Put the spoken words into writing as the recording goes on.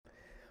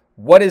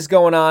What is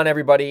going on,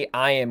 everybody?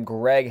 I am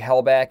Greg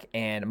Helbeck,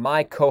 and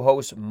my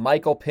co-host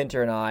Michael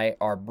Pinter and I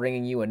are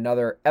bringing you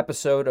another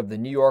episode of the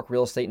New York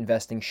Real Estate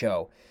Investing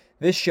Show.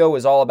 This show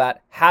is all about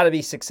how to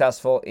be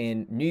successful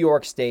in New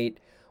York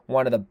State,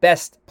 one of the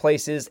best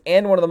places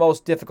and one of the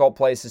most difficult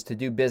places to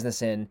do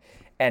business in.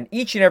 And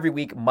each and every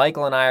week,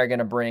 Michael and I are going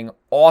to bring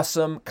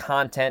awesome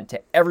content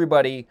to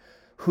everybody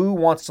who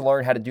wants to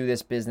learn how to do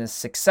this business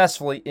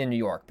successfully in New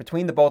York.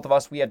 Between the both of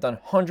us, we have done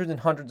hundreds and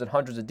hundreds and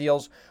hundreds of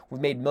deals.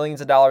 We've made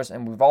millions of dollars,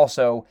 and we've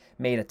also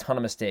made a ton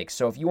of mistakes.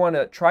 So if you want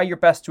to try your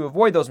best to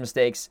avoid those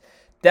mistakes,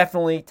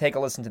 definitely take a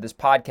listen to this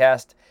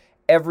podcast.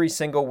 Every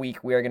single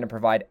week, we are going to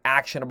provide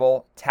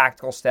actionable,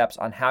 tactical steps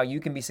on how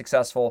you can be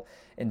successful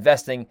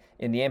investing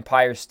in the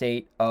Empire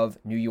State of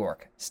New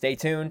York. Stay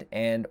tuned,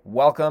 and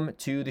welcome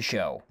to the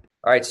show.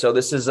 All right, so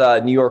this is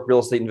New York Real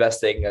Estate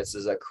Investing. This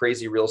is a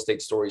Crazy Real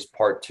Estate Stories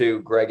Part 2.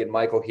 Greg and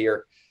Michael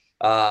here.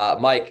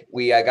 Mike,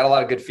 we got a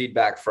lot of good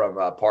feedback from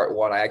Part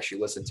 1. I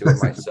actually listened to it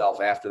myself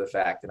after the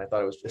fact, and I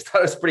thought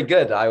it was pretty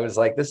good. I was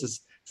like, this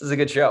is a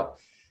good show.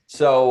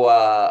 So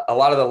a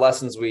lot of the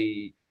lessons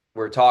we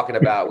were talking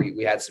about,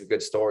 we had some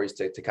good stories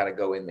to kind of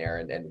go in there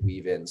and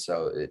weave in.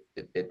 So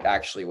it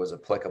actually was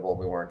applicable.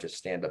 We weren't just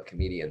stand-up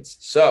comedians.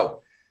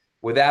 So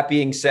with that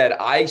being said,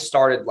 I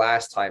started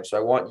last time, so I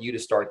want you to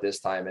start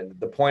this time. And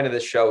the point of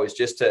this show is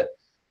just to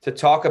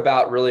talk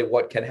about really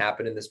what can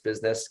happen in this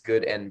business,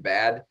 good and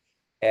bad.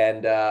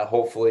 And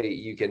hopefully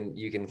you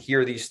can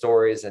hear these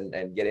stories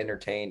and get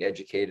entertained,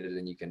 educated,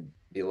 and you can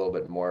be a little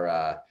bit more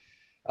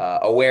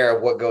aware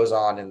of what goes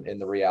on in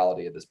the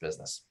reality of this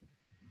business.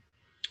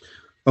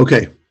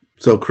 Okay,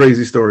 so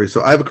crazy story.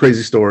 So I have a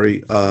crazy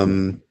story.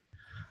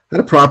 I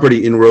had a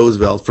property in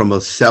Roosevelt from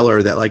a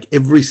seller that like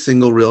every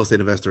single real estate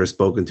investor has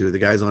spoken to. The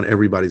guy's on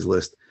everybody's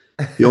list.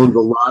 He owns a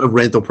lot of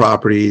rental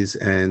properties,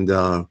 and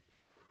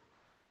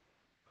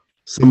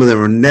some of them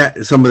are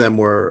net, some of them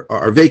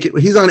are vacant.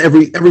 He's on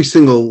every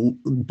single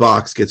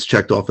box gets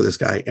checked off for this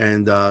guy.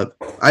 And I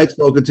had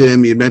spoken to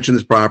him. He had mentioned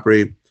this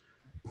property,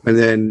 and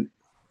then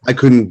I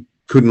couldn't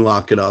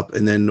lock it up.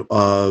 And then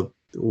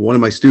one of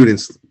my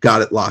students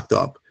got it locked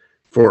up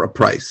for a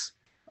price.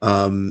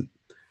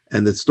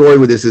 And the story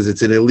with this is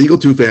it's an illegal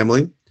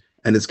two-family,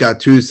 and it's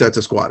got two sets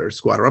of squatters,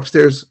 squatter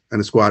upstairs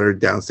and a squatter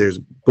downstairs,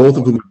 both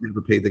of whom have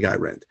never paid the guy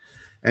rent.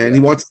 And he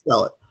wants to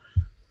sell it.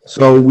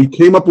 So we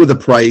came up with a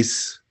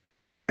price,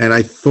 and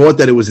I thought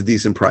that it was a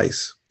decent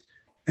price.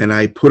 And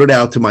I put it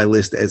out to my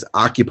list as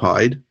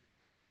occupied,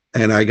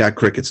 and I got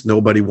crickets.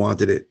 Nobody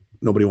wanted it.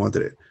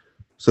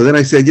 So then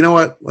I said, you know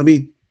what? Let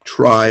me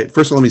try.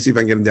 First of all, let me see if I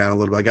can get him down a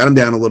little bit. I got him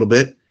down a little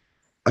bit.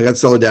 I got the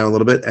seller down a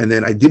little bit, and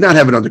then I did not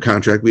have it under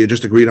contract. We had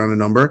just agreed on a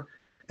number,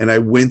 and I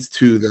went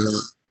to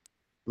the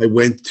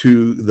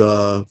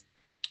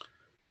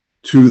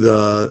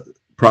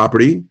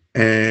property,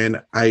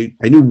 and I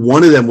knew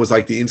one of them was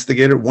like the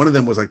instigator. One of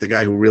them was like the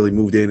guy who really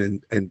moved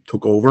in and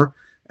took over,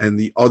 and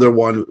the other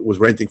one was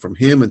renting from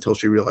him until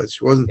she realized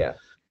she wasn't. Yeah.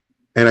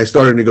 And I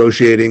started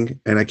negotiating,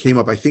 and I came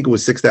up, I think it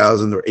was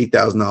 $6,000 or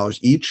 $8,000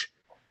 each,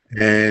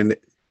 and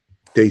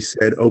they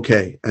said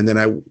okay. And then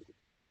I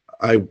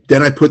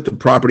put the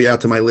property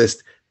out to my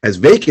list as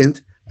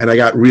vacant, and I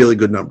got really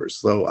good numbers.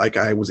 So like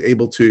I was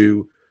able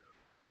to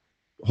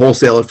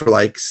wholesale it for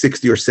like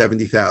 $60,000 or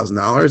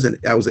 $70,000,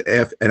 and that was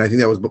and I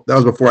think that was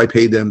before I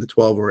paid them the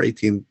 $12,000 or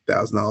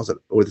 $18,000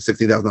 or the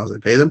 $16,000 I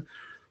paid them.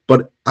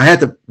 But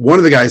one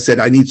of the guys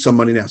said I need some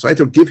money now, so I had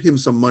to give him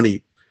some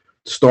money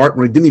to start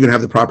when I didn't even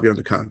have the property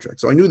under contract.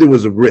 So I knew there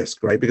was a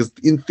risk, right? Because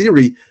in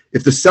theory,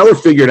 if the seller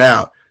figured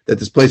out that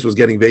this place was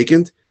getting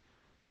vacant,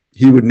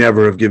 he would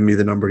never have given me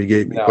the number he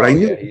gave me. No, but I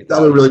knew the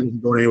seller really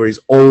wasn't going anywhere. He's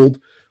old.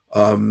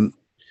 And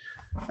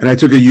I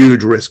took a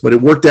huge risk, but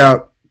it worked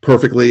out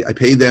perfectly. I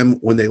paid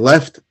them when they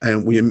left,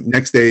 and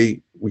next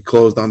day we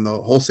closed on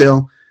the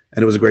wholesale,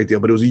 and it was a great deal.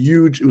 But it was a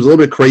little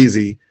bit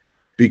crazy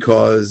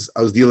because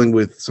I was dealing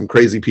with some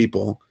crazy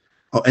people.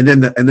 Oh, and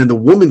then the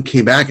woman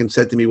came back and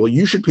said to me, well,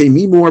 you should pay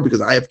me more because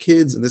I have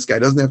kids and this guy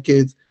doesn't have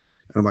kids.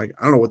 And I'm like,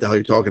 I don't know what the hell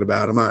you're talking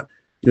about. I'm not,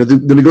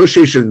 the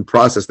negotiation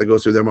process that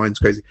goes through their mind is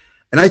crazy.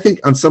 And I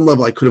think on some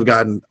level I could have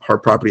gotten her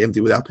property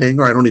empty without paying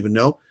her. I don't even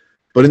know.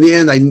 But in the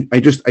end, I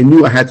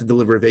knew I had to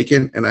deliver a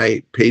vacant, and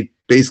I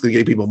basically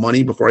gave people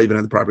money before I even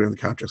had the property on the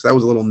contract. So that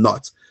was a little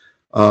nuts.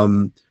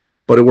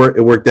 But it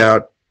worked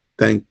out.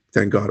 Thank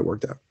God it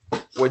worked out.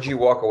 What'd you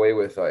walk away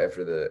with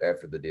after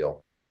the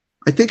deal?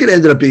 I think it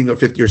ended up being a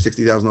 $50,000 or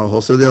 $60,000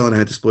 wholesale deal, and I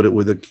had to split it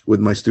with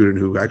my student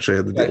who actually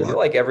had the deal. I feel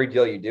like every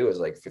deal you do is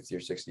like 50 or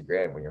 60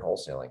 grand when you're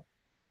wholesaling.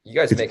 You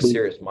guys make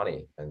serious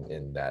money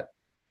in that.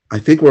 I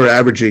think we're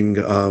averaging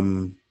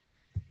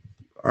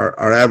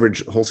our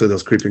average wholesale deal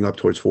is creeping up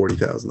towards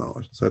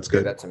 $40,000. So that's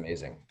good. That's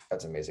amazing.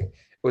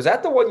 Was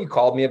that the one you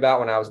called me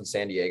about when I was in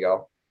San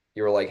Diego?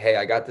 You were like, hey,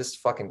 I got this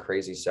fucking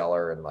crazy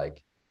seller, and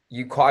like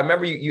I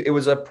remember you it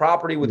was a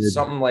property with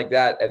something like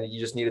that, and you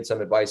just needed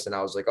some advice, and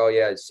I was like, oh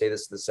yeah, say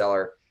this to the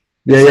seller.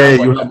 You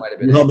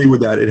helped me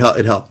with that. It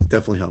helped. It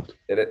definitely helped.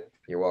 Did it?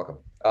 You're welcome.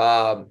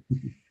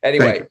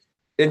 Anyway,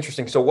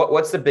 Interesting. So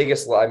what's the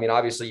biggest, I mean,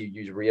 obviously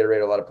you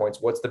reiterate a lot of points.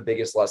 What's the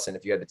biggest lesson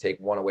if you had to take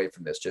one away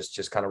from this?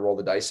 Just kind of roll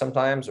the dice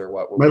sometimes, or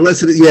what? My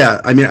lesson is,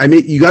 yeah, I mean,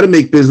 you got to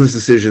make business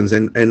decisions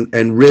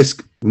and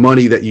risk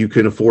money that you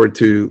can afford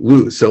to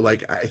lose. So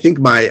like, I think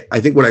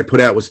what I put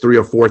out was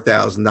 $3,000 or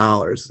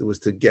 $4,000. It was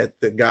to get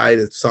the guy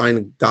to sign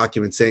a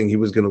document saying he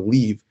was going to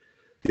leave.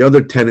 The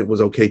other tenant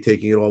was okay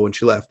taking it all when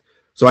she left.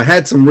 So I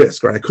had some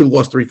risk, right? I could have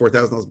lost $3,000,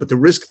 $4,000, but to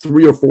risk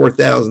 $3,000 or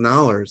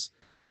 $4,000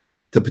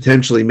 to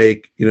potentially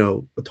make,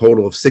 a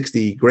total of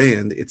 60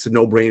 grand, it's a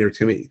no-brainer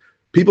to me.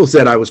 People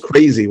said I was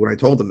crazy when I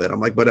told them that. I'm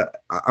like,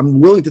 but I'm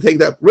willing to take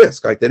that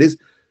risk. Like, that is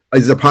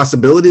a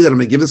possibility that I'm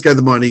going to give this guy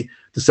the money.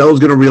 The seller's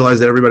going to realize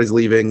that everybody's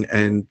leaving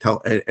and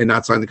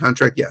not sign the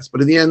contract. Yes,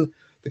 but in the end,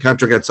 the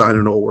contract got signed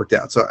and it all worked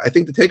out. So I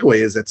think the takeaway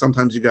is that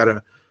sometimes you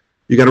gotta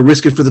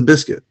risk it for the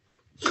biscuit.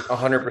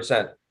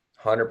 100%.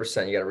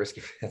 100%. You got to risk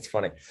it. That's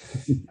funny.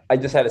 I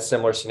just had a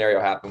similar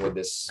scenario happen with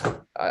this.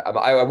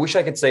 I wish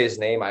I could say his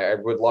name. I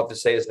would love to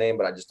say his name,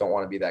 but I just don't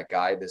want to be that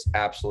guy. This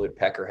absolute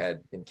peckerhead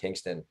in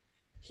Kingston.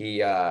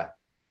 He, I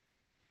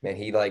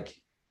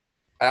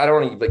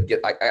don't even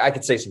get, I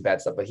could say some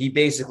bad stuff, but he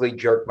basically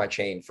jerked my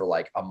chain for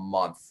like a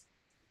month.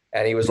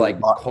 And he was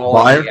like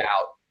calling me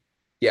out.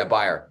 Yeah,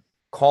 buyer.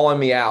 Calling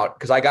me out.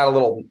 Cause I got a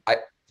little,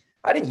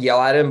 I didn't yell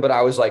at him, but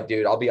I was like,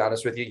 dude, I'll be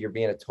honest with you. You're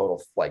being a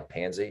total like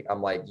pansy.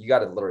 I'm like, you got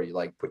to literally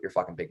like put your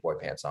fucking big boy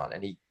pants on.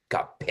 And he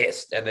got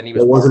pissed. And then he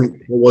was,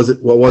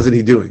 what wasn't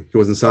he doing? He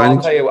wasn't signing.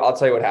 I'll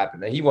tell you what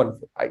happened. And he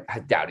won. I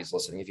doubt he's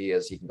listening. If he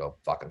is, he can go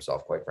fuck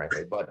himself, quite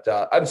frankly. But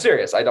I'm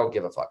serious. I don't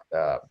give a fuck.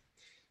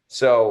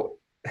 So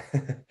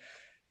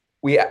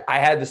I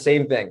had the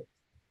same thing.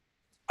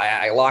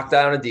 I locked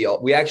down a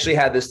deal. We actually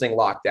had this thing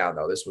locked down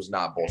though. This was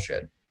not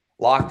bullshit.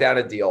 Locked down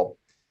a deal.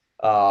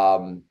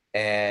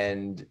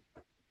 And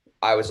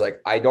I was like,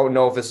 I don't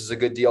know if this is a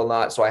good deal or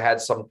not. So I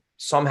had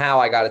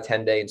somehow I got a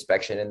 10-day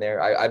inspection in there.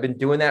 I've been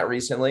doing that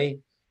recently.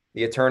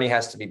 The attorney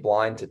has to be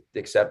blind to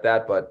accept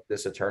that, but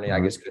this attorney, I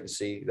guess, couldn't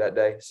see that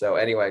day. So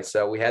anyway,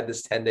 so we had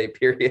this 10-day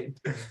period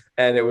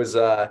and it was,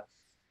 I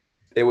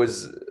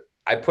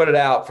put it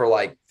out for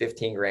like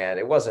 15 grand.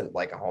 It wasn't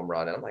like a home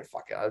run. And I'm like,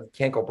 fuck it. I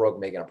can't go broke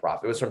making a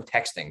profit. It was from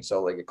texting.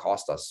 So like it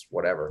cost us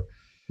whatever.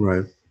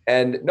 Right.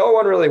 And no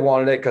one really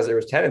wanted it because there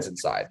was tenants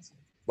inside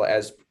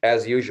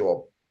as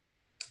usual.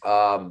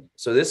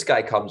 So this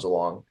guy comes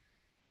along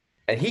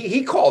and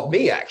he called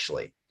me,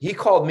 actually. He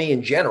called me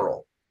in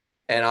general.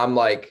 And I'm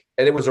like,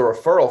 and it was a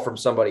referral from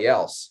somebody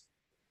else.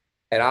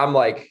 And I'm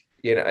like,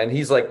 and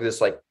he's like this,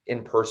 like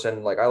in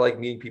person, like I like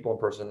meeting people in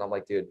person. I'm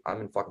like, dude,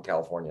 I'm in fucking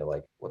California.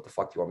 Like, what the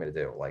fuck do you want me to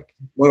do? Like,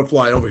 want to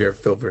fly over here,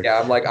 feel free.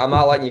 Yeah. I'm like, I'm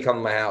not letting you come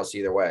to my house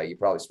either way. You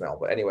probably smell,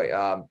 but anyway.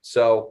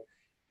 So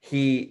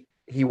he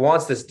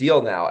wants this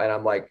deal now. And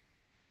I'm like,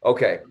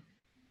 okay,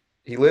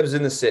 he lives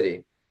in the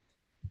city.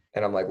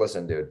 And I'm like,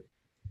 listen, dude,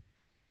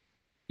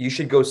 you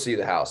should go see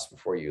the house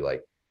before you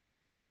like,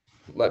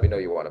 let me know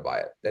you want to buy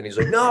it. And he's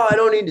like, no, I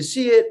don't need to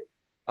see it.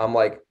 I'm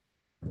like,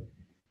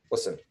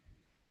 listen,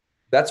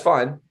 that's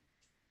fine.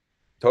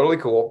 Totally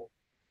cool.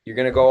 You're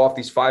going to go off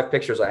these 5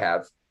 pictures I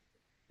have.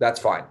 That's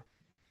fine.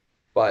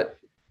 But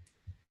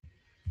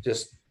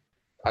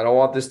I don't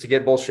want this to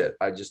get bullshit.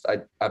 I'm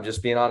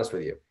just being honest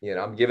with you.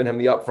 I'm giving him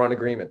the upfront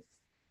agreement.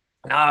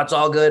 No, it's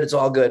all good. It's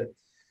all good.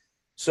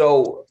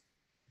 So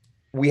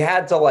we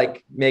had to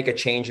like make a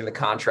change in the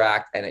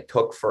contract and it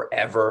took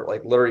forever,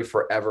 like literally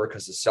forever,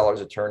 because the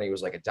seller's attorney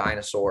was like a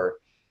dinosaur.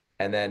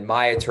 And then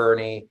my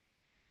attorney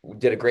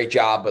did a great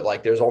job, but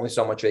like there's only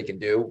so much they can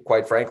do,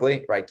 quite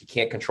frankly, right? You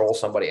can't control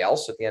somebody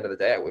else at the end of the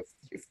day.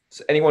 If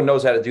anyone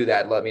knows how to do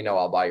that, let me know.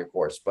 I'll buy your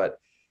course. But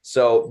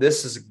so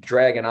this is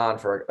dragging on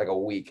for like a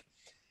week.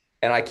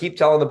 And I keep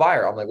telling the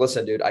buyer, I'm like,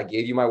 listen, dude, I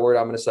gave you my word.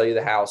 I'm going to sell you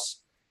the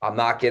house. I'm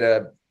not going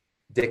to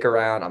dick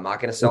around. I'm not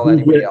going to sell to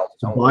anybody else.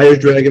 Buyer's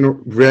dragging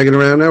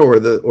around now, or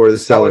the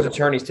seller's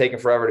attorney's taking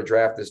forever to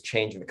draft this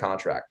change in the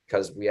contract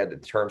because we had the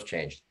terms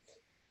changed.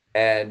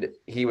 And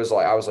he was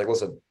like, I was like,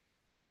 listen,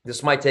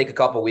 this might take a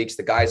couple of weeks.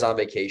 The guy's on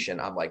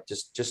vacation. I'm like,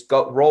 just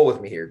go roll with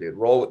me here, dude.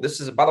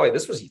 By the way,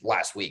 this was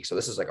last week. So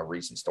this is like a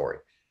recent story.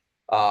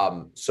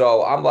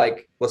 So I'm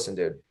like, listen,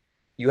 dude,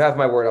 you have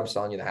my word. I'm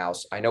selling you the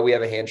house. I know we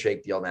have a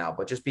handshake deal now,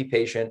 but just be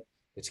patient.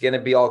 It's going to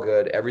be all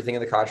good. Everything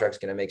in the contract is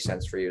going to make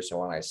sense for you. So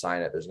when I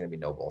sign it, there's going to be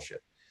no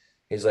bullshit.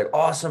 He's like,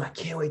 awesome. I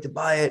can't wait to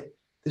buy it.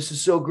 This is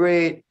so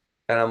great.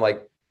 And I'm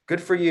like, good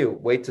for you.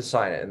 Wait to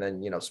sign it. And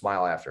then,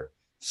 smile after.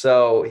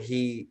 So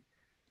he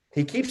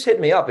keeps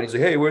hitting me up and he's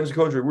like, hey, where's the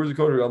contract? Where's the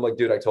contract? I'm like,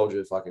 dude, I told you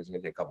it's going to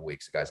take a couple of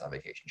weeks. The guy's on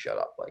vacation. Shut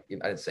up. Like,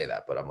 I didn't say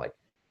that, but I'm like,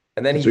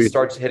 and then he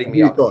starts hitting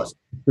me up.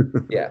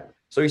 Yeah.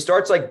 So he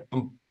starts like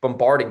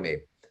bombarding me.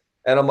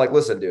 And I'm like,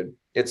 listen, dude,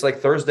 it's like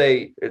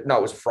Thursday. No,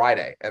 it was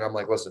Friday. And I'm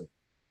like, listen,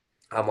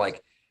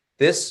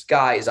 this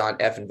guy is on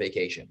effing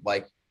vacation.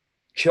 Like,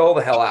 chill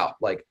the hell out.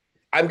 Like,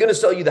 I'm going to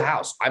sell you the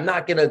house. I'm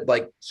not going to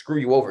like screw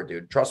you over,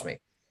 dude. Trust me.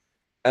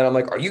 And I'm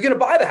like, are you going to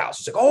buy the house?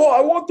 He's like, oh,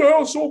 I want the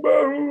house so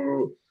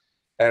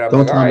bad. And I'm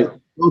like, all right.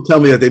 Don't tell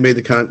me that they made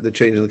the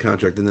change in the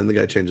contract and then the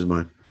guy changed his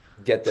mind.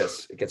 Get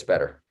this. It gets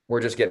better.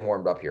 We're just getting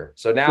warmed up here.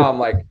 So now I'm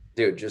like,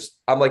 dude,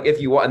 I'm like,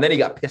 if you want, and then he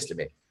got pissed at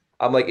me.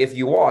 I'm like, if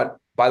you want,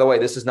 by the way,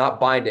 this is not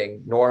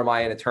binding, nor am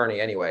I an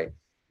attorney anyway.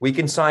 We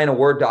can sign a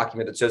Word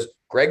document that says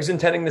Greg's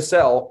intending to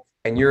sell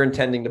and you're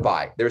intending to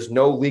buy. There's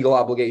no legal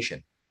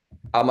obligation.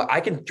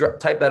 I can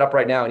type that up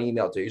right now and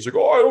email it to you. He's like,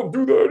 oh, I don't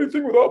do that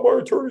anything without my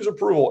attorney's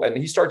approval. And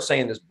he starts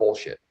saying this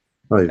bullshit.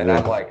 Right, and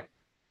I'm like,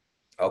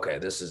 okay,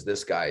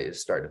 this guy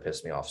is starting to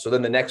piss me off. So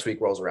then the next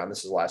week rolls around.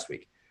 This is last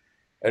week.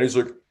 And he's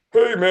like,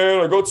 hey,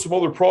 man, I got some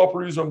other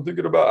properties I'm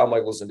thinking about. I'm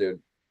like, listen,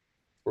 dude,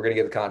 we're going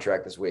to get the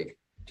contract this week.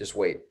 Just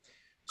wait.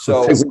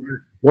 So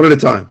one at a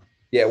time.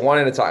 Yeah, one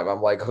at a time.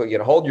 I'm like,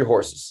 hold your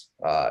horses.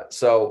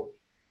 So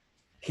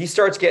he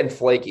starts getting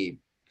flaky.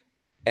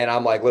 And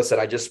I'm like, listen,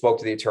 I just spoke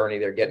to the attorney.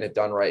 They're getting it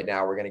done right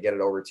now. We're going to get it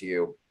over to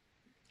you.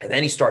 And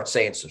then he starts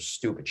saying some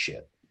stupid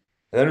shit.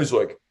 And then he's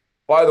like,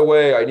 by the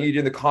way, I need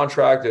in the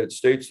contract that it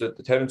states that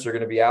the tenants are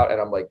going to be out. And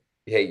I'm like,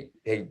 hey,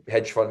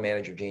 hedge fund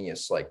manager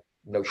genius, like,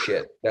 no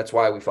shit. That's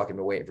why we fucking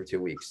been waiting for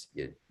 2 weeks,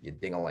 you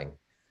ding-a-ling.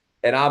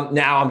 And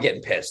I'm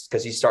getting pissed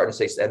because he's starting to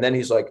say, and then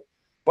he's like,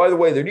 by the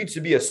way, there needs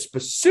to be a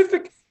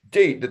specific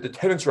date that the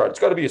tenants are out. It's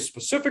got to be a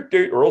specific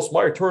date or else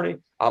my attorney.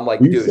 I'm like,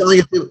 dude.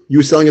 You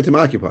were selling it to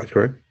Occupied,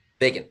 correct?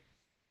 Vacant.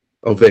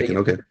 Oh, vacant.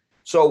 Okay.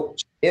 So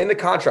in the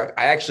contract,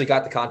 I actually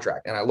got the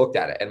contract and I looked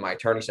at it and my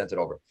attorney sent it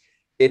over.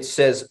 It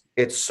says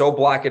it's so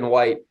black and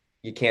white,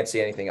 you can't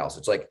see anything else.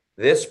 It's like,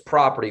 this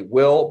property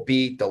will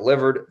be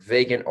delivered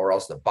vacant or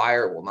else the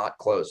buyer will not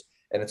close.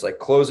 And it's like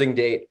closing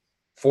date,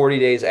 40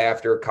 days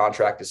after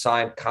contract is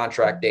signed,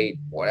 contract date,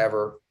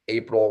 whatever,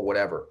 April,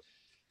 whatever.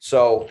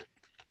 So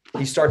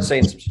he starts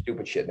saying some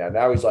stupid shit now.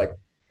 Now he's like,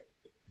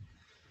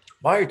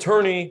 my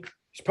attorney,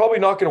 he's probably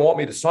not going to want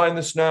me to sign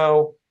this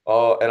now.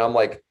 And I'm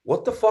like,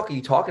 what the fuck are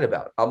you talking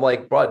about? I'm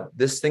like, bud,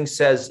 this thing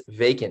says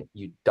vacant,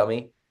 you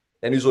dummy.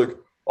 And he's like,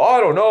 I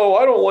don't know.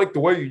 I don't like the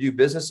way you do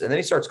business. And then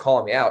he starts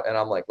calling me out. And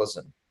I'm like,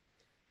 listen,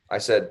 I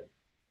said,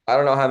 I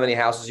don't know how many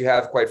houses you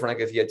have. Quite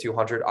frankly, if you had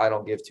 200, I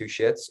don't give two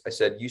shits. I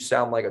said, you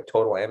sound like a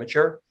total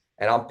amateur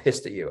and I'm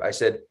pissed at you. I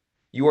said,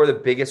 you are the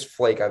biggest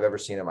flake I've ever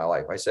seen in my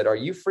life. I said, are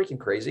you freaking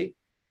crazy?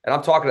 And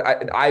I'm talking,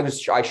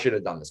 I should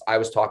have done this. I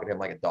was talking to him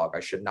like a dog. I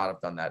should not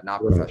have done that.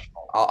 Not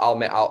professional.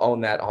 I'll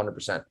own that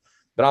 100%,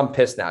 but I'm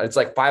pissed now. It's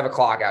like 5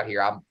 o'clock out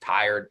here. I'm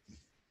tired.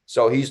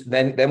 So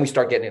then we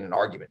start getting in an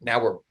argument.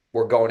 Now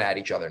we're going at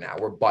each other now.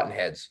 We're butting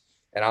heads.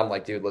 And I'm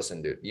like, dude,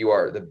 listen, dude, you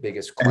are the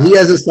biggest clown. And he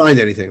hasn't signed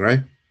anything,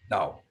 right?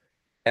 No.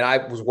 And I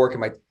was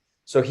working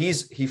so he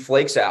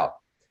flakes out.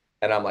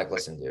 And I'm like,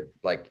 listen, dude,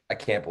 like, I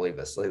can't believe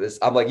this. Like this.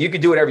 I'm like, you can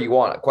do whatever you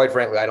want. Quite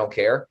frankly, I don't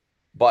care.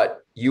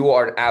 But you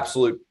are an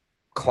absolute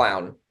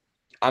clown.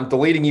 I'm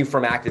deleting you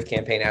from active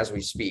campaign as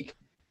we speak.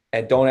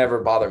 And don't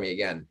ever bother me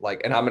again.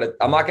 Like, and I'm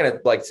not gonna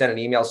like send an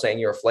email saying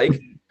you're a flake.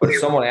 But if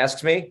someone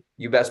asks me,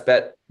 you best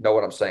bet know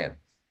what I'm saying.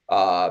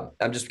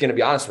 I'm just going to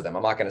be honest with him.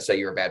 I'm not going to say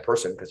you're a bad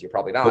person because you're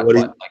probably not.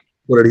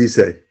 What did he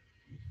say?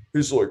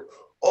 He's like,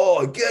 oh,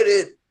 I get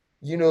it.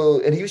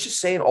 And he was just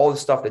saying all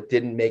this stuff that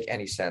didn't make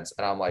any sense.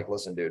 And I'm like,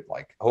 listen, dude,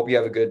 like, I hope you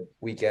have a good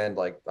weekend.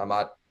 Like, I'm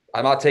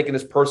not taking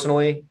this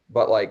personally,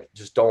 but like,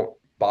 just don't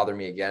bother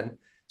me again.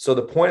 So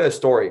the point of the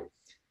story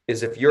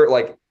is if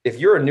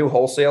you're a new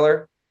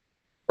wholesaler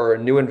or a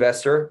new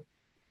investor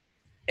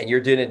and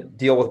you're doing a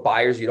deal with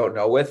buyers you don't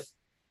know with,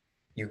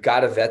 you got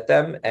to vet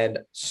them. And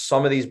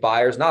some of these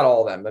buyers, not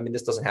all of them, I mean,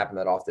 this doesn't happen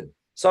that often.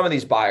 Some of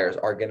these buyers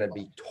are going to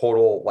be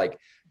total, like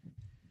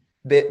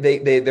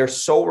they're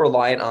so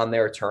reliant on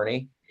their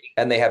attorney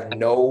and they have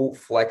no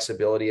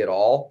flexibility at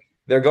all.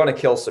 They're going to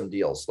kill some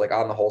deals like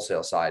on the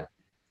wholesale side.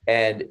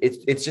 And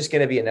it's just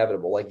going to be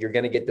inevitable. Like you're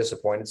going to get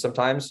disappointed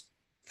sometimes.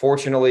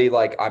 Fortunately,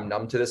 like I'm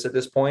numb to this at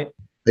this point.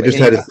 I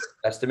had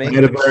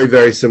a very,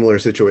 very similar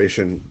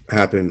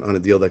happen on a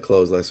deal that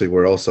closed last week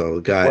where also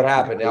the guy. What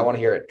happened? I want to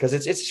hear it because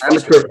it's an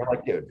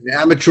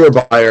amateur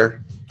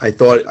buyer. I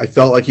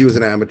felt like he was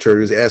an amateur.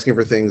 He was asking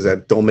for things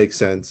that don't make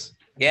sense.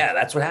 Yeah,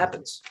 that's what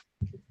happens.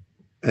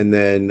 And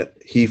then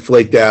he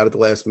flaked out at the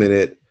last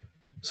minute.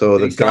 So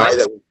the guy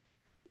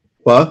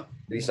what?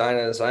 Did he sign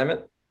an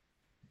assignment?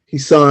 He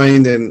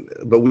signed,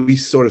 but we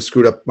sort of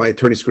screwed up. My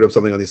attorney screwed up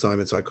something on the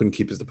assignment, so I couldn't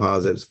keep his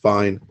deposit. It's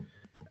fine.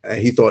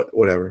 He thought,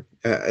 whatever.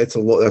 That's a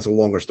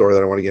longer story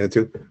that I want to get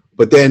into.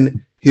 But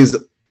then his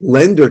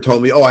lender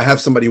told me, oh, I have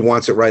somebody who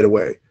wants it right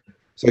away.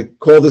 So I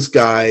called this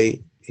guy.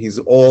 He's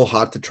all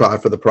hot to try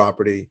for the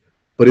property,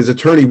 but his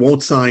attorney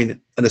won't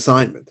sign an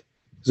assignment.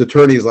 His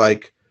attorney's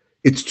like,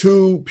 it's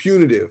too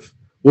punitive.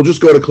 We'll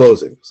just go to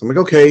closing. So I'm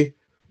like, okay,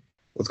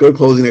 let's go to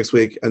closing next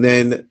week. And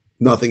then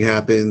nothing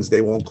happens.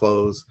 They won't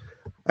close.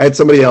 I had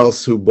somebody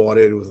else who bought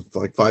it. It was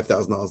like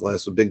 $5,000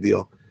 less, a big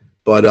deal.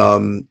 But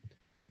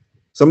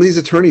some of these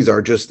attorneys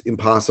are just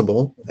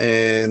impossible,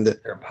 and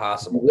they're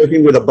impossible.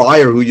 Working with a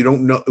buyer who you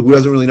don't know, who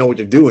doesn't really know what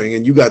you're doing,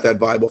 and you got that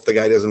vibe off the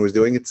guy doesn't know what he's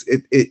doing.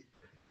 If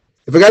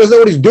a guy doesn't know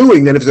what he's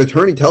doing, then if his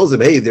attorney tells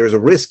him, "Hey, there's a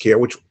risk here,"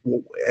 which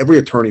every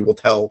attorney will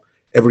tell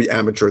every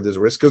amateur there's a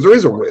risk because there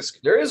is a risk.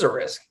 There is a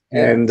risk,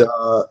 and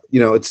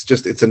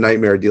it's a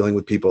nightmare dealing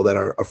with people that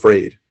are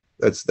afraid.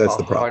 That's the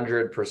problem.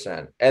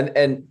 100%,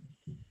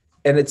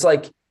 and it's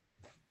like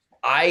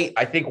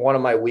I think one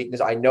of my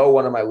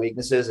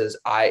weaknesses is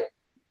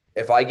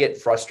if I get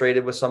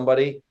frustrated with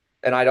somebody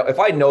and if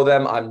I know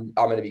them, I'm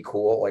going to be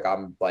cool.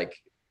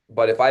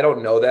 But if I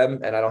don't know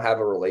them and I don't have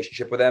a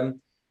relationship with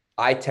them,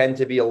 I tend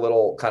to be a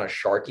little kind of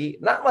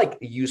sharky, not like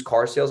a used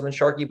car salesman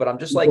sharky, but I'm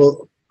just like,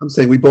 well, I'm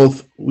saying we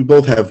both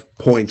have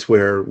points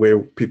where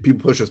people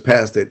push us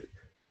past it.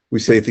 We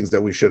say things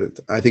that we shouldn't.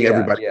 I think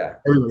everybody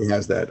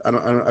has that.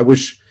 I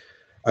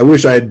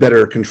wish I had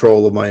better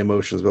control of my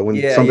emotions, but when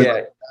something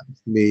happens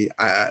to me,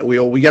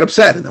 we get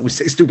upset and then we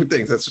say stupid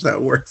things. That's just how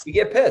it works. We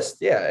get pissed.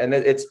 Yeah. And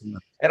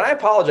and I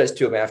apologized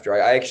to him after.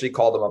 I actually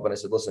called him up and I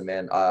said, listen,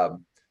 man,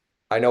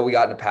 I know we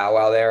got in a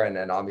powwow there,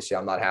 and obviously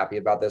I'm not happy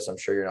about this. I'm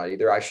sure you're not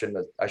either. I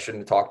shouldn't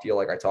have talked to you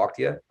like I talked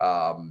to you.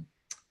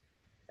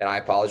 And I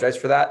apologize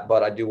for that,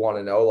 but I do want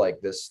to know,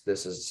 like, this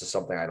is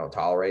something I don't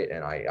tolerate.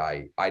 And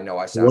I know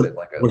I sounded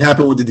what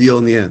happened with the deal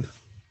in the end?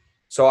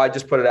 So I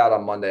just put it out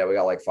on Monday. We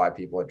got like 5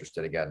 people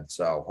interested again.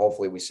 So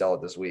hopefully we sell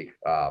it this week.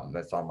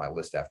 That's on my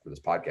list after this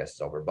podcast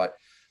is over. But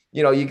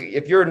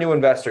if you're a new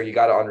investor, you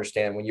got to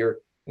understand when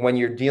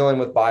you're dealing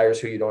with buyers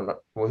who you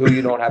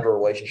don't have a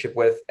relationship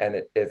with,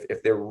 and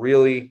if they're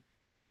really,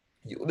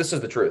 this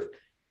is the truth,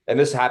 and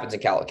this happens in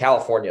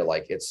California,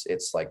 like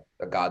it's like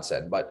a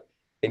godsend. But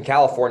in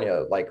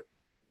California, like,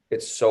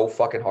 it's so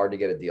fucking hard to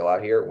get a deal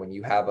out here when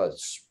you have a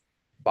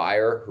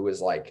buyer who is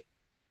like,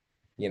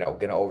 going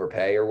to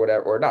overpay or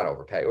whatever, or not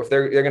overpay, or if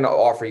they're going to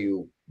offer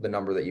you the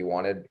number that you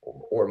wanted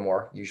or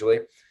more. Usually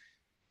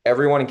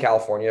everyone in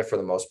California, for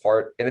the most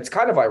part, and it's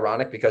kind of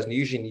ironic because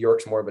usually New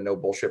York's more of a no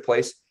bullshit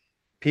place.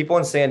 People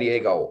in San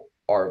Diego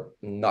are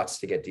nuts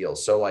to get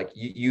deals. So like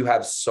you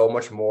have so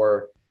much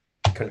more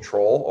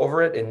control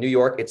over it. In New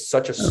York, it's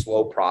such a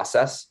slow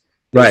process.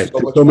 Right.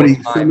 So many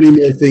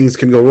more things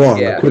can go wrong.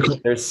 Yeah,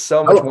 there's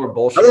so much more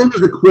bullshit. How long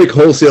does a quick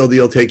wholesale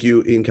deal take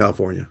you in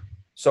California?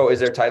 So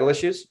is there title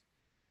issues?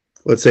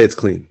 Let's say it's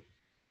clean.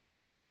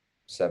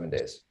 7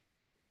 days.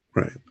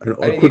 Right.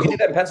 You can do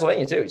that in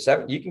Pennsylvania too.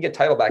 You can get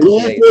title back. In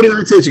the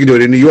United States, you can do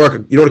it. In New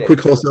York, a quick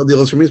wholesale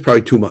deal is for me is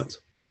probably 2 months.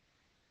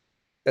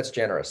 That's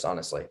generous,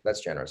 honestly. That's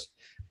generous.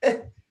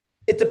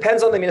 It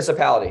depends on the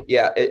municipality.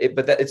 Yeah,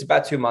 but it's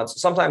about 2 months,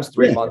 sometimes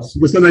 3 months.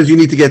 But sometimes you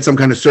need to get some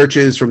kind of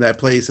searches from that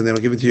place, and they'll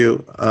give it to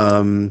you.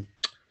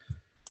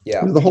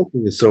 The whole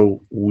thing is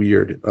so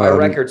weird. My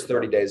record's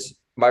 30 days.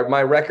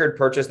 My record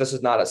purchase, this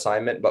is not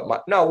assignment,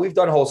 but we've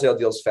done wholesale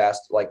deals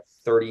fast, like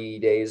 30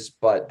 days,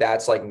 but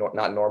that's like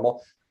not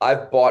normal.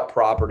 I've bought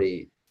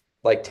property,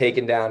 like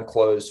taken down,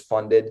 closed,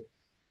 funded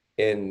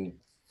in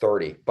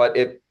 30, but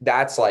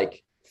that's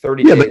like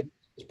 30 days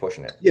is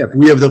pushing it. Yeah, if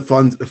we have the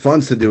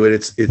funds to do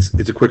it,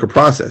 it's a quicker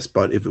process.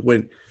 But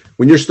when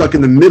you're stuck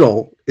in the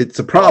middle, it's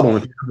a problem.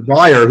 If you have a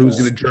buyer who's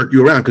going to jerk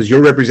you around because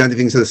you're representing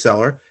things to the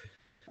seller,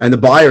 and the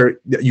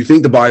buyer, you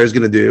think the buyer is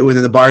going to do, and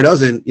then the buyer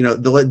doesn't.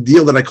 The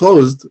deal that I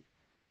closed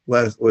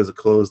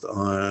closed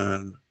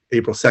on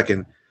April 2nd,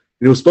 and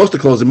it was supposed to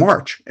close in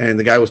March, and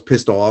the guy was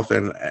pissed off,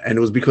 and it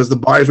was because the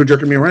buyers were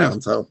jerking me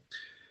around. So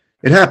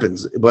it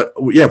happens. But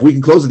yeah, if we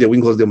can close the deal, we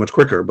can close the deal much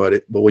quicker.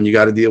 But when you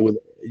got to deal with,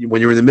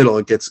 when you're in the middle,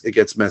 it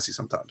gets messy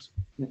sometimes.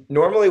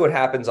 Normally what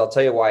happens, I'll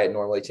tell you why it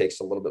normally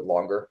takes a little bit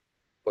longer.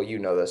 Well, you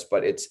know this,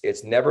 but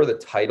it's never the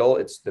title,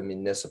 it's the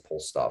municipal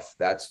stuff.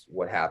 That's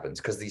what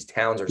happens because these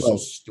towns are so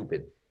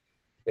stupid.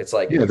 It's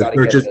like you got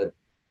to get the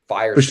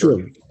fire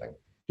search.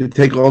 You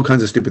take all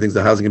kinds of stupid things,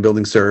 the housing and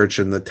building search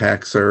and the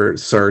tax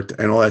cert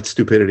and all that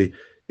stupidity.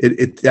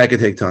 That can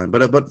take time,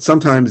 but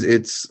sometimes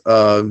it's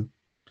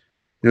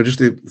just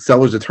the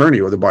seller's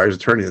attorney or the buyer's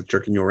attorney that's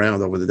jerking you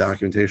around over the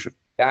documentation.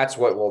 That's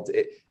what will.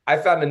 I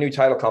found a new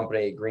title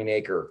company, Green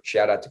Acre.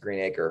 Shout out to Green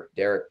Acre,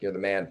 Derek. You're the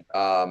man.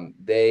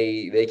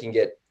 They can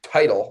get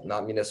title,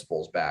 not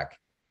municipals, back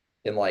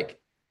in like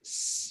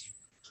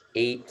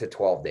 8 to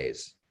 12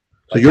 days.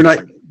 So you're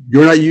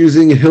not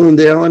using Hill and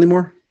Dale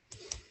anymore?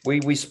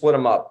 We split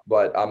them up,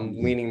 but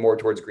I'm leaning more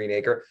towards Green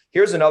Acre.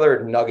 Here's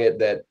another nugget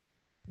that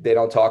they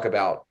don't talk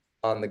about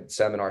on the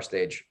seminar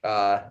stage.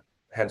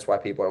 Hence why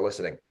people are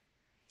listening.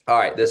 All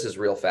right, this is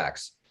real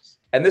facts.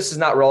 And this is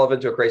not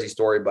relevant to a crazy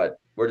story, but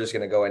we're just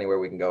going to go anywhere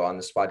we can go on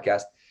this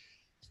podcast.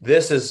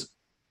 This is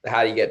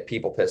how you get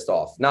people pissed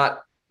off,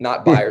 not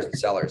buyers and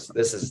sellers.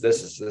 This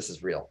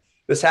is real.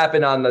 This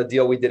happened on the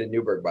deal we did in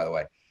Newburgh, by the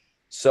way.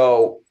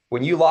 So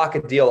when you lock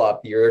a deal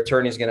up, your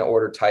attorney's going to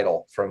order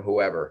title from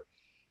whoever.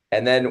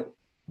 And then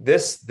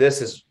this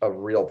is a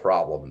real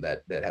problem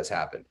that has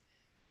happened.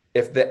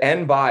 If the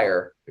end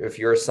buyer, if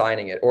you're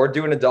signing it or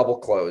doing a double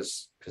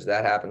close, because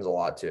that happens a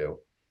lot too,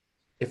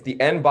 if the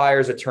end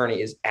buyer's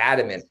attorney is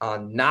adamant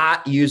on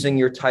not using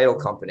your title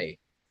company,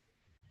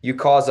 you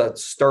cause a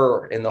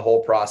stir in the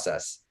whole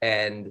process.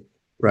 And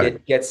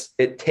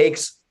it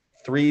takes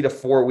 3 to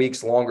 4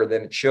 weeks longer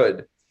than it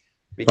should.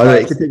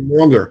 Because it can take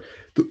longer.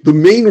 The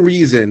main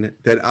reason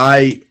that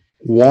I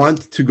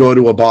want to go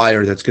to a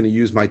buyer that's going to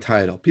use my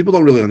title, people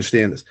don't really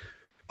understand this.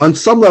 On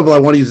some level, I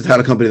want to use a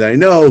title company that I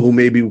know who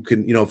maybe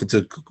can, if it's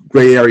a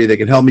gray area, they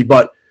can help me.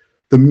 But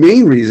the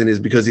main reason is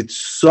because it's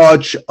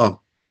such a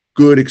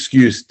good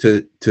excuse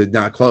to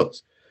not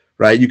close,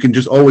 right? You can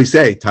just always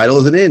say title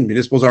isn't in,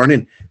 municipals aren't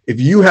in. If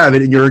you have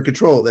it and you're in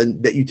control,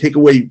 then that you take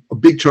away a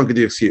big chunk of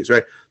the excuse,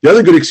 right? The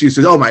other good excuse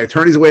is, oh, my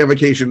attorney's away on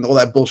vacation, all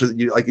that bullshit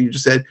that you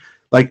just said.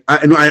 Like,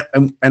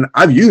 and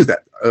I've used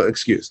that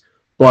excuse,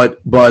 but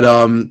you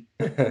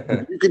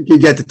can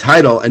get the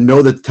title and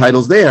know that the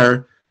title's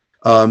there.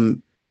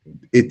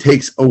 It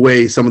takes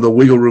away some of the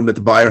wiggle room that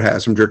the buyer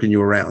has from jerking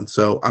you around.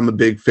 So I'm a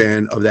big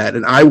fan of that,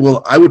 and I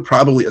would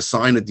probably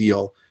assign a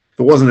deal if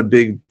it wasn't a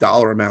big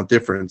dollar amount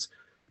difference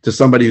to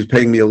somebody who's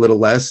paying me a little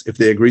less if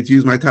they agreed to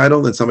use my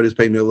title than somebody who's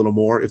paying me a little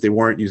more if they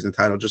weren't using the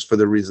title, just for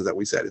the reasons that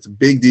we said. It's a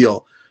big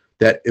deal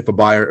that if a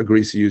buyer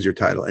agrees to use your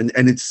title, and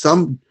it's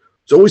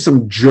always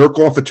some jerk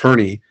off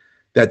attorney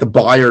that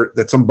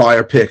some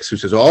buyer picks who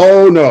says,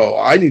 oh no,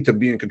 I need to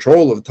be in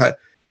control of the title.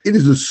 It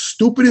is the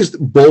stupidest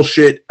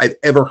bullshit I've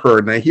ever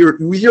heard. And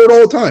we hear it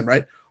all the time,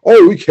 right?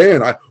 Oh,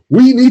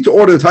 we need to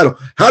order the title.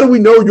 How do we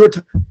know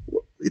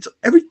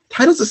every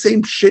title's the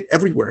same shit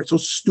everywhere. It's so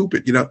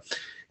stupid,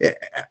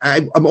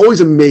 I'm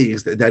always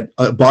amazed that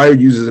a buyer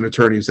uses an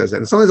attorney who says that.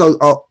 And sometimes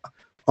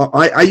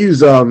I use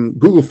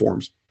Google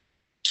Forms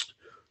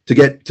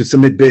to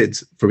submit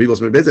bids for people to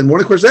submit bids. And one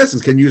of the questions asks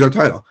is, can you use our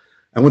title?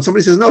 And when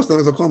somebody says no,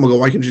 sometimes I'll call them and go,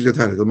 why can't you use your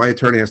title? My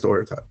attorney has to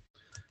order a title.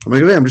 I'm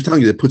like, I'm just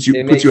telling you that puts you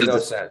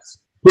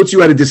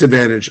at a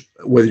disadvantage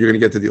whether you're going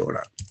to get the deal or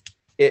not.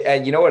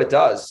 And you know what it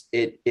does?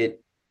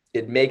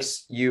 It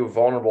makes you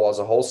vulnerable as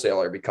a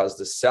wholesaler because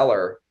the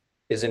seller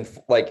is in,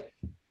 like,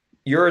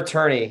 your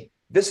attorney.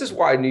 This is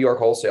why New York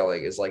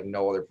wholesaling is like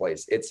no other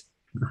place. It's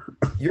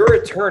your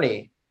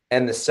attorney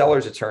and the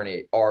seller's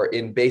attorney are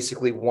in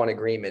basically one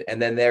agreement.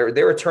 And then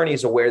their attorney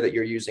is aware that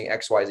you're using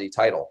XYZ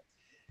title.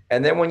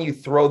 And then when you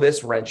throw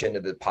this wrench into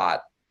the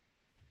pot,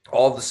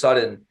 all of a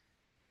sudden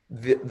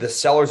the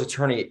seller's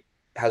attorney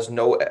has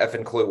no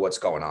effing clue what's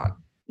going on.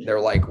 They're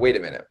like, wait a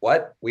minute,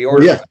 what? We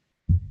ordered. Yeah,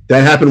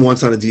 that happened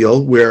once on a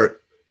deal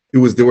where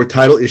there were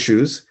title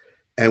issues,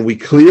 and we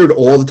cleared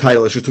all the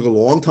title issues. It took a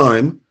long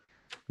time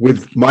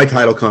with my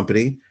title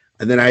company,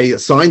 and then I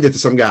assigned it to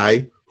some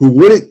guy who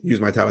wouldn't use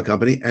my title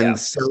company, and the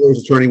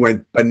seller's attorney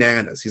went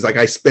bananas. He's like,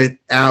 I spent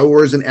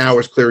hours and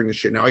hours clearing this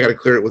shit. Now I got to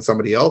clear it with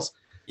somebody else.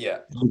 Yeah,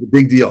 it was a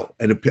big deal,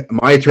 and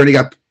my attorney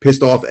got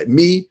pissed off at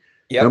me.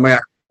 Yeah.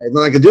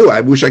 Nothing I could do.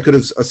 I wish I could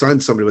have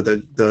assigned somebody,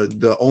 but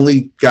the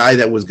only guy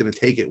that was going to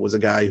take it was a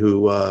guy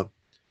who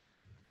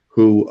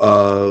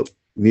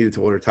needed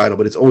to order title.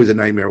 But it's always a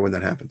nightmare when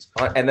that happens.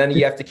 And then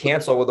you have to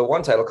cancel with the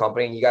one title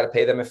company, and you got to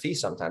pay them a fee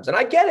sometimes. And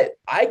I get it.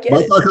 My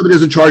title company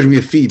doesn't charge me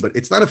a fee, but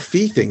it's not a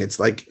fee thing. It's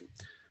like,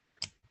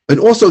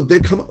 and also they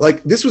come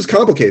like this was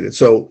complicated,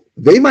 so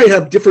they might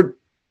have different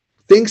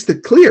things to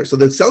clear. So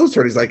the seller's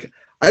attorney's like,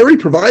 I already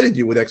provided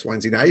you with X, Y,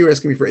 and Z. Now you're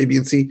asking me for A, B,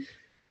 and C.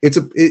 It's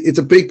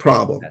a big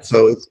problem.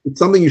 So it's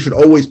something you should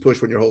always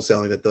push when you're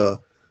wholesaling, that the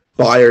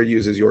buyer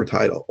uses your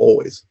title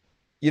always.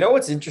 You know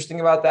what's interesting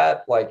about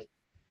that? Like,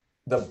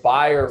 the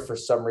buyer for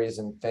some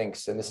reason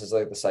thinks, and this is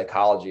like the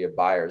psychology of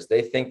buyers,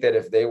 they think that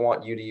if they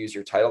want you to use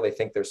your title, they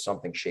think there's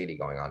something shady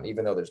going on,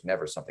 even though there's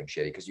never something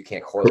shady, because you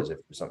can't close if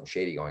there's something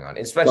shady going on,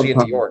 especially in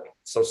New York.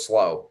 It's so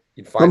slow.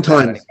 You'd find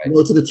sometimes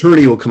it's an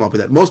attorney who will come up with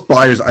that. Most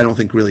buyers, I don't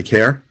think, really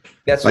care.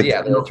 That's like,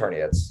 the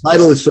attorney.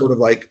 Title is sort of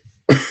like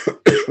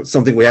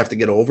something we have to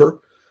get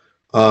over.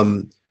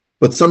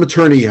 But some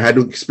attorney had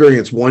to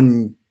experience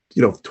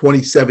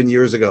 27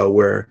 years ago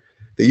where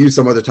they used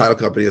some other title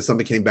company and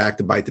something came back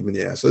to bite them in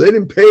the ass. So they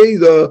didn't pay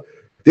the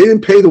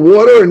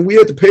water, and we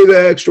had to pay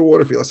the extra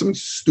water fee. Like something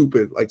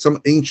stupid, like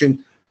some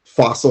ancient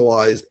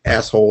fossilized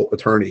asshole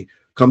attorney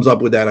comes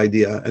up with that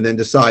idea and then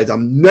decides,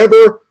 I'm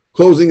never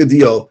closing a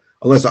deal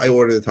unless I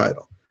order the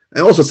title.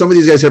 And also, some of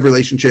these guys have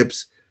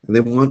relationships, and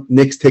they want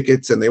Knicks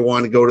tickets, and they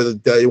want to go to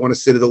they want to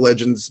sit at the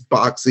Legends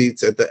box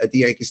seats at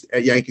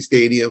Yankee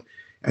Stadium,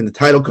 and the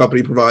title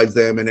company provides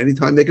them. And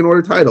anytime they can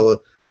order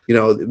title,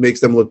 it makes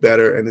them look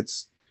better. And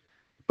it's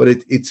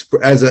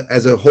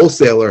as a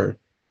wholesaler,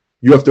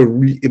 you have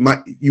to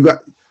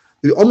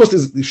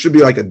it should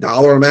be like a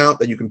dollar amount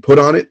that you can put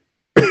on it.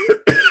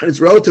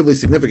 It's relatively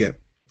significant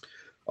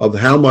of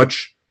how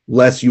much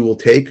less you will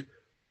take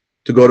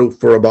to go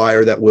for a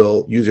buyer that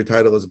will use your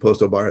title as opposed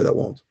to a buyer that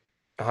won't.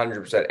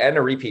 100%. And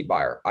a repeat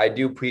buyer. I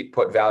do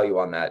put value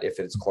on that if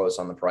it's close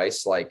on the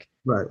price. Like,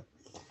 right.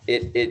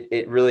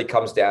 It really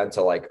comes down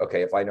to like,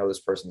 okay, if I know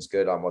this person's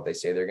good on what they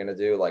say they're going to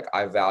do, like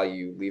I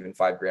value leaving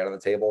 $5,000 on the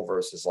table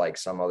versus like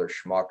some other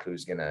schmuck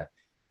who's going to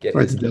get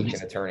his an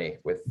attorney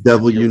with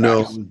devil,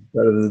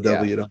 better than the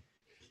devil,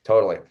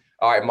 Totally.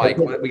 All right, Mike,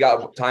 we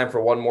got time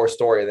for one more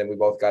story, and then we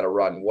both got to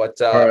run.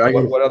 What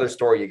other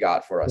story you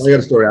got for us? I got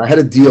a story. I had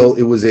a deal.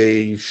 It was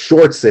a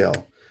short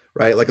sale,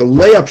 right? Like a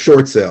layup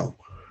short sale.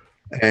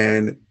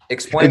 And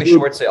explain the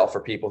short sale for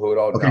people who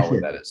don't know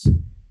what that is.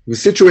 The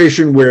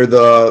situation where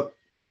the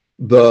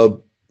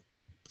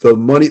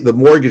money, the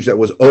mortgage that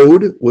was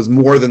owed was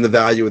more than the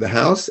value of the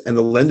house, and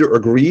the lender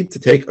agreed to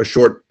take a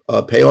short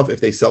payoff if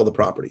they sell the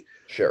property.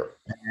 Sure.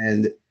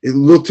 And it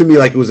looked to me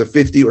like it was a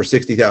 $50,000 or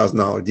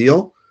 $60,000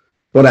 deal,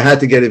 but I had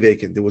to get it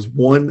vacant. There was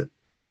one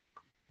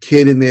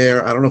kid in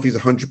there. I don't know if he's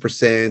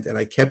 100%. And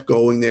I kept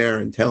going there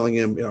and telling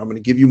him, I'm going to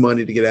give you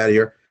money to get out of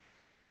here.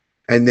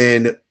 And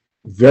then,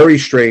 very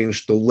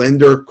strange, the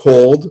lender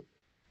called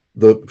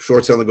the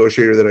short sale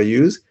negotiator that I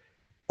use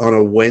on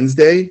a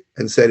Wednesday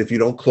and said, if you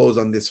don't close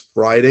on this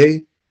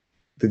Friday,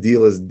 the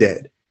deal is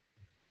dead.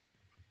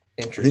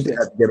 Interesting. I think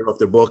they had to get it off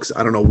their books.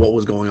 I don't know what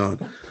was going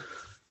on.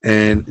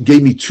 And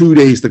gave me 2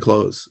 days to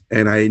close.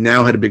 And I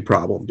now had a big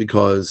problem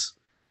because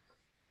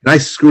I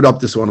screwed up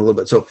this one a little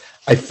bit. So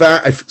I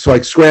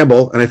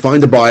scramble and I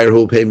find a buyer who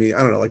will pay me, I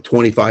don't know, like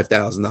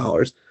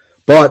 $25,000.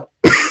 But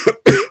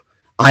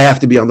I have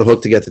to be on the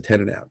hook to get the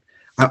tenant out.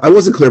 I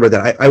wasn't clear about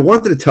that. I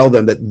wanted to tell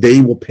them that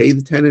they will pay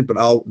the tenant, but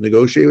I'll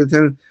negotiate with the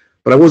tenant.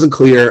 But I wasn't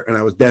clear, and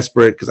I was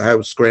desperate because I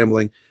was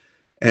scrambling,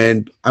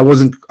 and I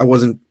didn't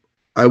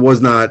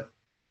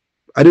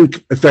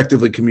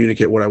effectively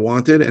communicate what I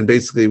wanted, and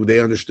basically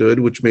they understood,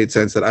 which made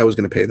sense that I was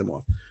going to pay them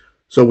off.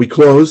 So we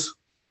close,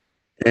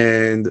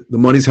 and the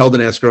money's held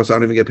in escrow, so I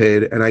don't even get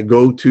paid. And I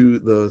go to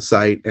the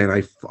site, and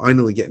I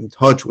finally get in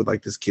touch with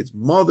like this kid's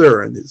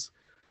mother and his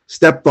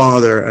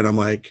stepfather, and I'm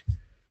like,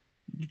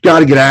 you got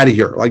to get out of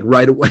here, like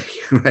right away,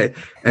 right?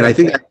 And I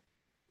think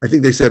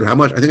they said how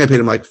much. I think I paid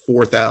him like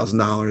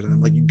 $4,000, and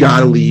I'm like, you got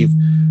to leave.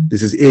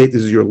 This is it.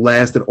 This is your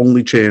last and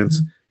only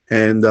chance.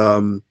 And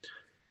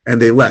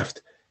they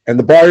left. And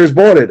the buyers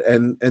bought it,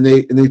 and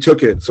they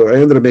took it. So I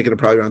ended up making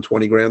probably around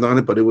 20 grand on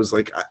it. But it was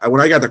like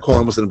when I got the call, I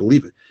almost didn't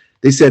believe it.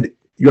 They said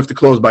you have to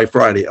close by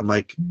Friday. I'm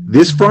like,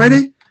 this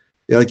Friday?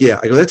 They're like, yeah.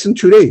 I go, that's in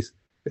 2 days.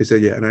 They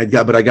said, yeah. And I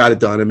got it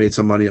done. I made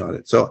some money on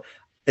it. So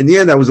in the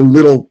end, I was a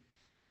little.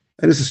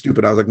 And this is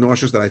stupid. I was like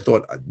nauseous that I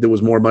thought there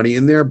was more money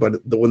in there,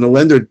 but when the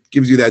lender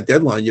gives you that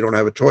deadline, you don't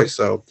have a choice.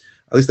 So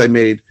at least I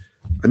made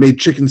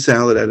chicken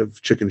salad out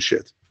of chicken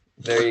shit.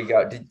 There you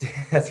go.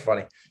 That's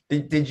funny.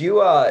 Did you?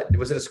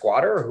 Was it a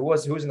squatter or who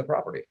was in the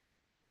property?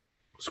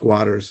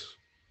 Squatters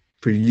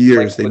for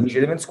years. Like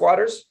legitimate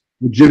squatters.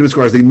 Legitimate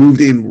squatters. They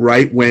moved in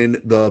right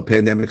when the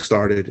pandemic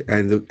started,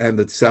 and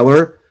the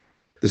seller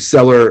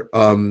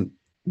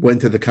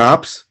went to the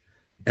cops,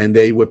 and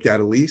they whipped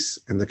out a lease,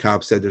 and the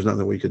cops said there's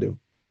nothing we could do.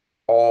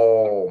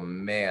 Oh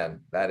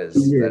man, that is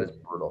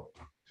brutal.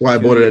 Why I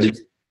bought it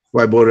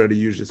at a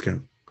huge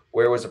discount.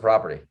 Where was the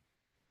property?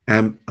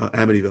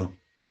 Amityville.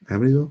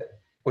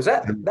 Was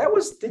that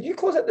did you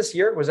close that this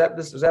year? Was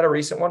that a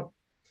recent one?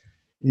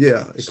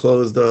 Yeah, it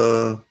closed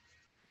no,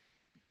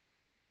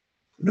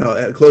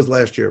 it closed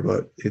last year,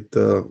 but it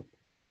the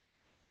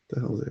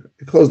hell is it?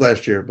 It closed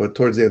last year, but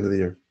towards the end of the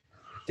year.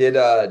 Did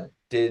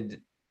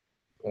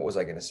what was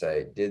I gonna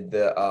say? Did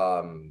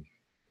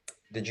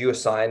you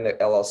assign the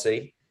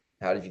LLC?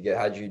 How did you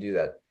do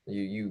that?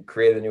 You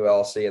created a new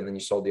LLC and then you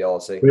sold the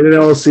LLC. Created an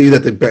LLC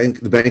that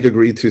the bank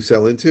agreed to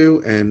sell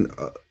into, and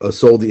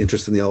sold the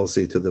interest in the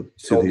LLC to the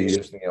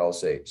interest in the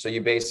LLC. So you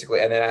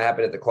basically, and then it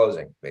happened at the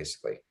closing.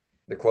 Basically,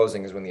 the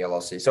closing is when the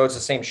LLC. So it's the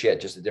same shit,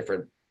 just a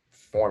different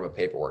form of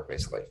paperwork,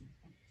 basically.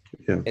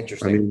 Yeah,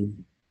 interesting. I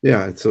mean,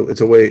 yeah, it's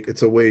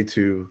a way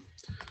to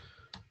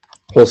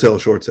wholesale a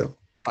short sale.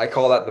 I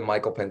call that the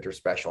Michael Pinter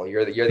special.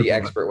 You're the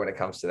expert when it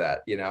comes to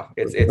that.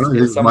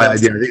 It's my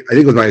idea. I think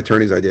it was my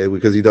attorney's idea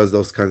because he does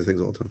those kinds of things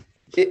all the time.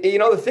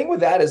 The thing with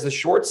that is the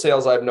short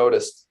sales I've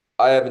noticed.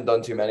 I haven't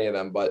done too many of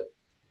them, but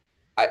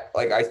I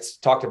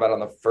talked about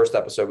on the first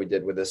episode we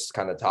did with this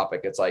kind of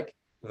topic. It's like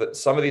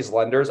some of these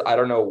lenders, I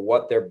don't know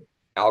what their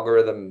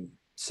algorithm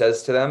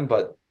says to them,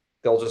 but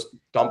they'll just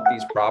dump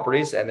these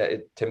properties.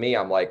 And to me,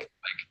 I'm like,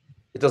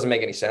 it doesn't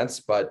make any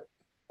sense, but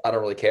I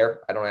don't really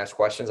care. I don't ask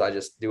questions. I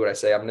just do what I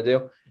say I'm going to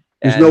do.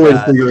 There's no way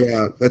to figure it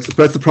out. That's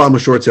the problem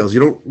with short sales. You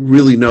don't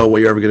really know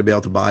what you're ever going to be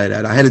able to buy it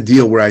at. I had a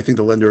deal where I think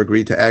the lender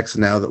agreed to X,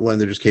 and now the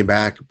lender just came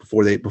back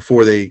before they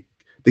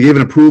gave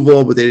an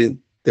approval, but they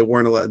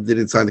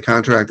didn't sign the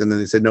contract, and then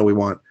they said no, we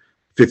want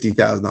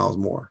 $50,000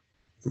 more.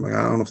 I'm like,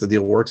 I don't know if the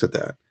deal works at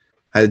that.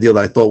 I had a deal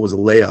that I thought was a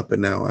layup,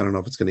 and now I don't know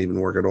if it's going to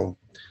even work at all.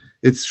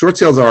 Short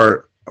sales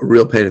are a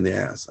real pain in the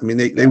ass. I mean,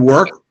 they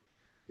work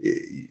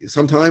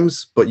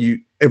sometimes, but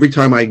every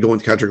time I go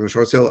into contract on a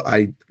short sale,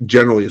 I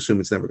generally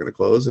assume it's never going to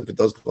close. If it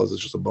does close,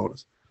 it's just a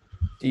bonus.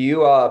 Do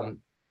you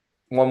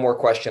one more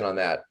question on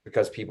that,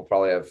 because people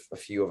probably have a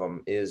few of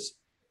them, is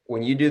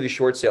when you do the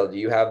short sale, do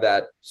you have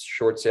that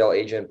short sale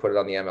agent put it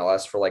on the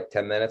MLS for like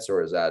 10 minutes,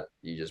 or is that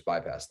you just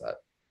bypass that?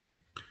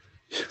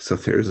 So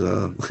here's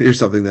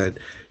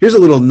a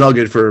little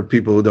nugget for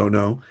people who don't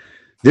know.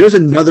 There's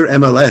another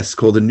MLS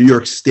called the New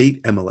York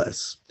State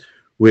MLS,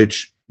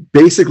 which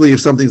basically,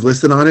 if something's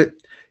listed on it,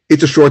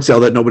 it's a short sale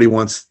that nobody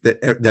wants,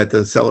 that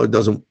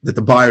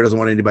the buyer doesn't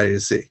want anybody to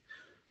see.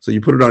 So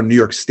you put it on New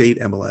York State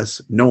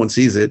MLS, no one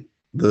sees it.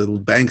 The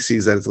bank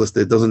sees that it's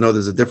listed, doesn't know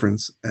there's a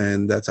difference,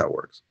 and that's how it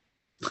works.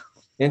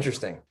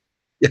 Interesting.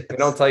 Yes. They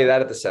don't tell you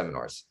that at the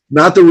seminars.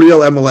 Not the real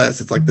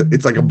MLS.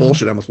 It's like a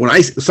bullshit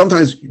MLS.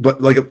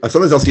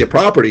 Sometimes I'll see a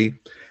property,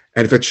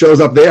 and if it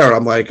shows up there,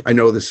 I'm like, I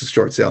know this is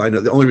short sale. I know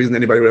the only reason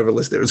anybody would ever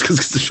list there is because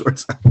it's a short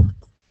sale.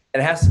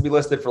 And it has to be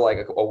listed for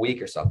like a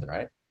week or something,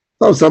 right?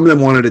 Oh, some of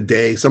them want it a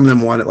day. Some of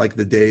them want it like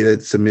the day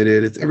that's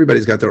submitted.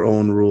 Everybody's got their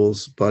own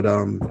rules, but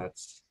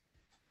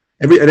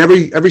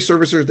every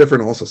servicer is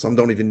different also. Some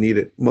don't even need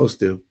it. Most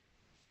do.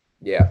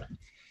 Yeah.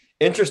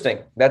 Interesting.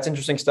 That's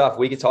interesting stuff.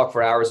 We could talk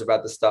for hours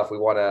about this stuff. We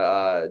want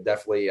to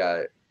definitely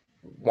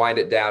wind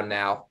it down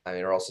now. I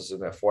mean, or else this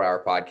is a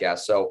 4-hour podcast.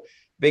 So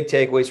big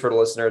takeaways for the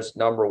listeners.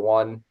 Number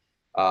one,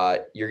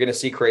 you're going to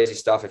see crazy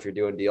stuff if you're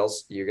doing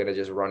deals. You're going to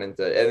just run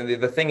into,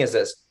 and the thing is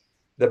this,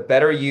 the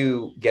better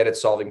you get at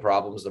solving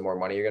problems, the more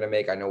money you're going to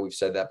make. I know we've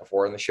said that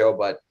before in the show,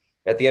 but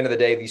at the end of the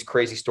day, these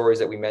crazy stories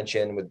that we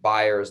mentioned with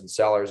buyers and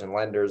sellers and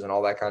lenders and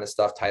all that kind of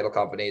stuff, title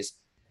companies,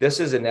 this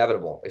is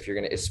inevitable if you're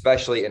going to,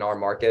 especially in our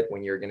market,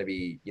 when you're going to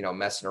be,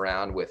 messing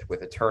around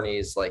with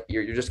attorneys, like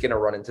you're just going to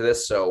run into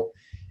this. So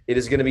it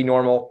is going to be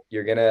normal.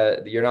 You're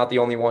not the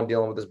only one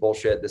dealing with this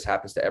bullshit. This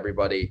happens to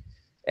everybody.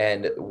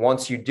 And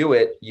once you do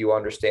it, you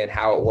understand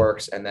how it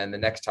works. And then the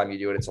next time you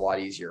do it, it's a lot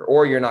easier,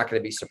 or you're not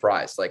going to be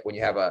surprised. Like when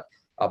you have a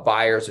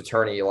buyer's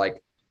attorney,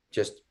 like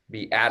just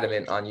be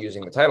adamant on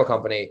using the title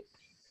company.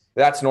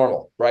 That's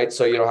normal, right?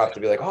 So you don't have to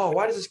be like, oh,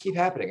 why does this keep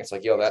happening? It's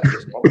like, that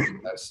is normal.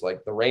 That's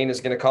like the rain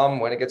is going to come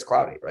when it gets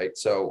cloudy, right?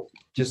 So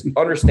just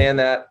understand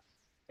that.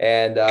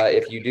 And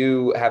if you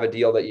do have a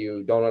deal that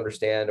you don't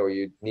understand or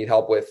you need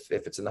help with,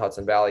 if it's in the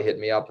Hudson Valley, hit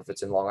me up. If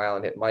it's in Long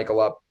Island, hit Michael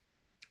up.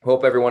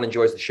 Hope everyone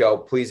enjoys the show.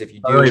 Please, if you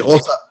do.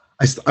 Also,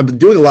 I've been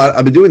doing a lot.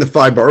 I've been doing the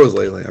 5 boroughs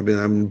lately. I'm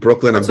in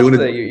Brooklyn. I'm doing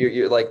it.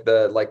 You're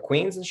like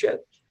Queens and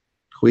shit.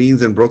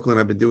 Queens and Brooklyn.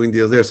 I've been doing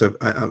deals there. So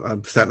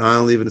I'm Staten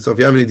Island leaving. So if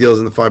you have any deals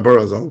in the 5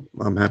 boroughs,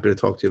 I'm happy to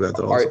talk to you about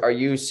that. Also. Are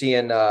you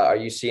seeing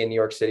New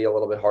York City a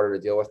little bit harder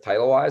to deal with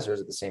title wise, or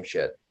is it the same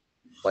shit?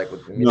 Like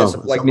with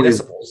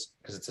municipals,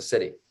 because it's a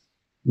city.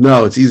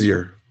 No, it's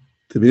easier.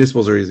 The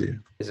municipals are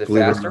easier. Is it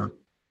faster?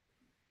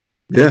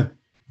 Yeah.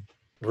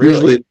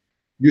 Really?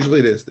 Usually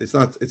it is.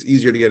 It's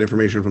easier to get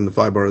information from the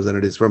 5 boroughs than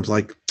it is from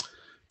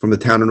the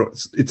town.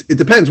 It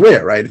depends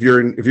where, right?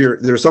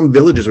 There are some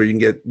villages where you can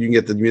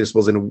get the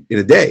municipals in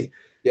a day.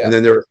 Yeah. And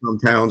then there are some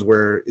towns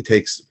where it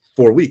takes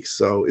 4 weeks.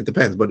 So it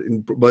depends. But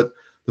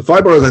the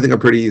 5 boroughs, I think, are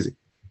pretty easy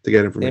to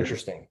get information.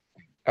 Interesting.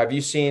 Have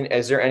you seen,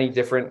 is there any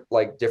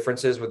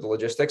differences with the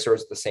logistics, or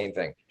is it the same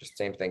thing? Just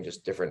same thing,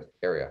 just different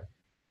area?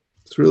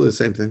 It's really the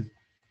same thing.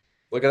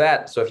 Look at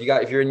that. So if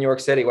you're in New York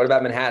City, what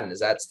about Manhattan?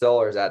 Is that still,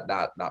 or is that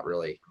not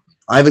really?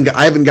 I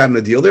haven't gotten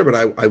a deal there, but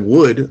I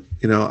would,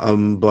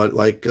 but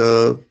like,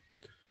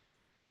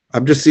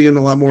 I'm just seeing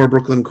a lot more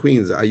Brooklyn,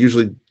 Queens. I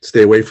usually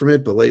stay away from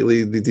it, but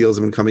lately the deals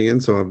have been coming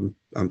in, so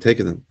I'm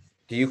taking them.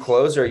 Do you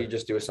close, or you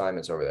just do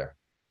assignments over there?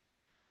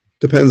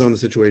 Depends on the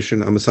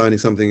situation. I'm assigning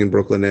something in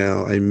Brooklyn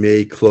now. I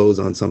may close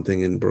on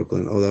something in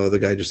Brooklyn, although the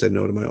guy just said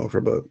no to my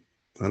offer, but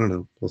I don't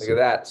know. Look at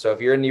that. So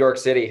if you're in New York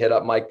City, hit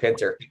up Mike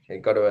Pinter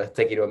and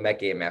take you to a Met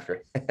game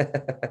after.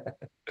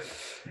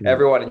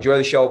 Everyone, enjoy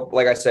the show.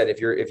 Like I said, if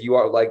you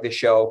are like this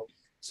show,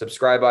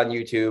 subscribe on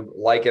YouTube,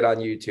 like it on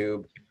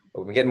YouTube.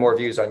 We've been getting more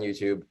views on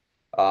YouTube.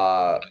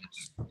 Follow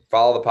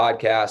the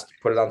podcast,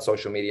 put it on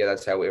social media.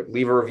 That's how we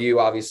leave a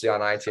review, obviously on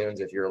iTunes.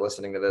 If you're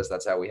listening to this,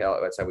 that's how we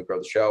grow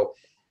the show.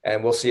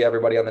 And we'll see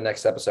everybody on the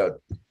next episode.